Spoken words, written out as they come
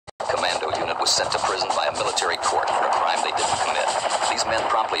was sent to prison by a military court for a crime they didn't commit. These men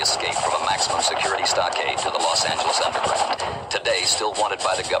promptly escaped from a maximum security stockade to the Los Angeles underground. Today, still wanted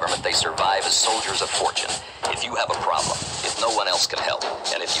by the government, they survive as soldiers of fortune. If you have a problem, if no one else can help,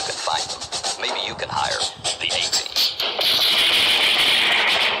 and if you can find them, maybe you can hire the A-Team.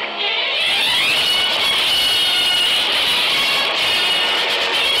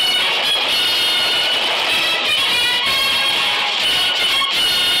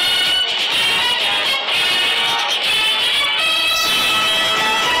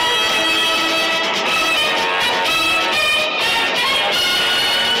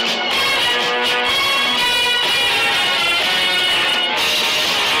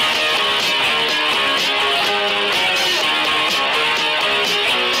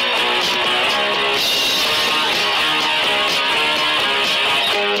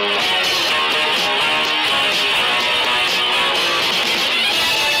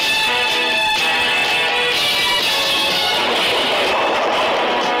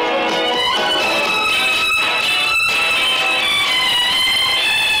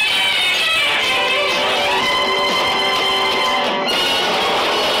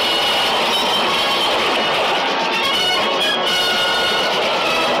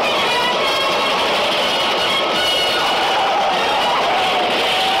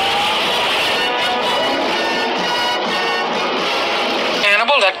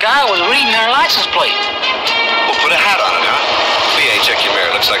 That guy was reading our license plate. Well, put a hat on it, huh? BA, check your mirror.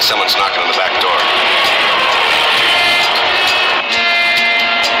 Looks like someone's knocking on the back door.